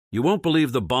You won't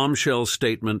believe the bombshell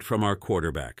statement from our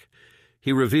quarterback.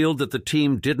 He revealed that the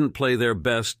team didn't play their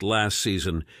best last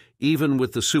season, even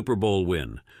with the Super Bowl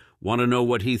win. Want to know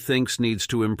what he thinks needs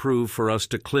to improve for us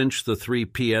to clinch the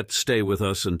Three-Peat? Stay with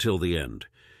us until the end.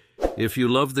 If you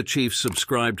love the Chiefs,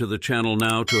 subscribe to the channel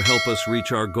now to help us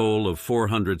reach our goal of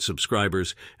 400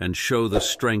 subscribers and show the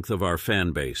strength of our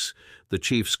fan base. The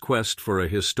Chiefs' quest for a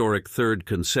historic third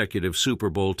consecutive Super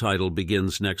Bowl title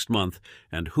begins next month,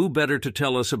 and who better to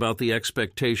tell us about the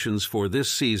expectations for this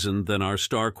season than our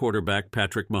star quarterback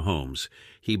Patrick Mahomes?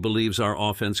 He believes our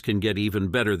offense can get even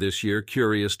better this year.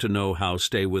 Curious to know how?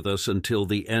 Stay with us until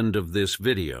the end of this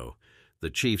video. The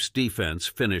Chiefs' defense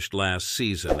finished last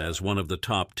season as one of the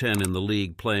top 10 in the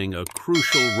league, playing a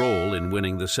crucial role in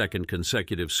winning the second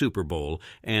consecutive Super Bowl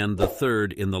and the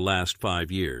third in the last 5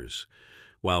 years.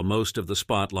 While most of the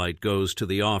spotlight goes to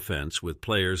the offense with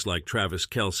players like Travis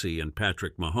Kelce and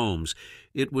Patrick Mahomes,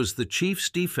 it was the Chiefs'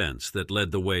 defense that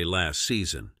led the way last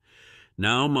season.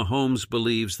 Now Mahomes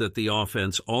believes that the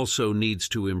offense also needs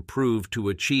to improve to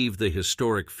achieve the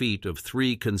historic feat of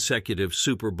 3 consecutive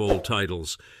Super Bowl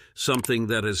titles, something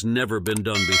that has never been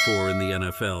done before in the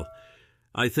NFL.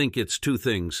 I think it's 2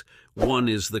 things. One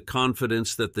is the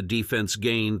confidence that the defense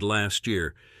gained last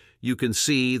year. You can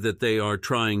see that they are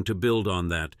trying to build on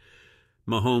that.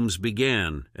 Mahomes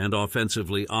began, and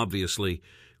offensively, obviously,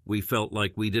 we felt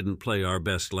like we didn't play our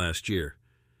best last year.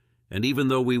 And even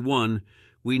though we won,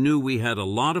 we knew we had a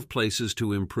lot of places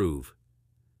to improve.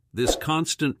 This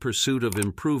constant pursuit of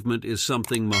improvement is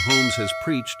something Mahomes has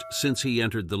preached since he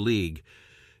entered the league,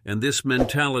 and this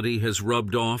mentality has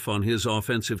rubbed off on his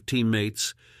offensive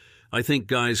teammates. I think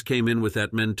guys came in with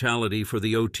that mentality for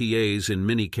the OTAs in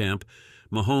minicamp.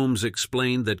 Mahomes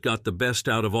explained that got the best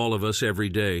out of all of us every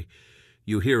day.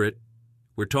 You hear it.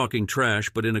 We're talking trash,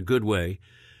 but in a good way.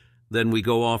 Then we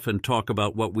go off and talk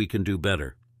about what we can do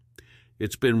better.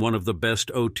 It's been one of the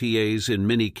best OTAs in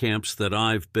minicamps that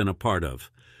I've been a part of.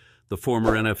 The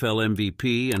former NFL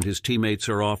MVP and his teammates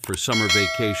are off for summer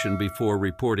vacation before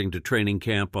reporting to training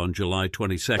camp on July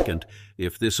 22nd.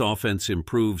 If this offense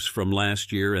improves from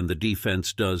last year and the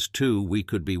defense does too, we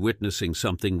could be witnessing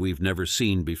something we've never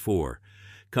seen before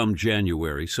come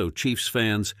January. So Chiefs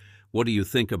fans, what do you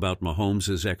think about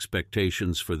Mahomes'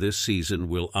 expectations for this season?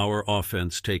 Will our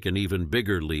offense take an even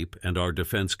bigger leap and our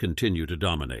defense continue to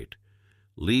dominate?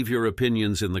 Leave your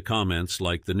opinions in the comments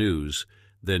like the news,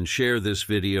 then share this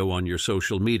video on your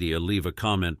social media, leave a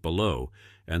comment below,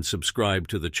 and subscribe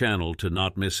to the channel to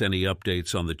not miss any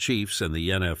updates on the Chiefs and the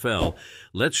NFL.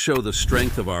 Let's show the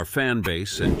strength of our fan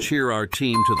base and cheer our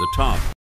team to the top.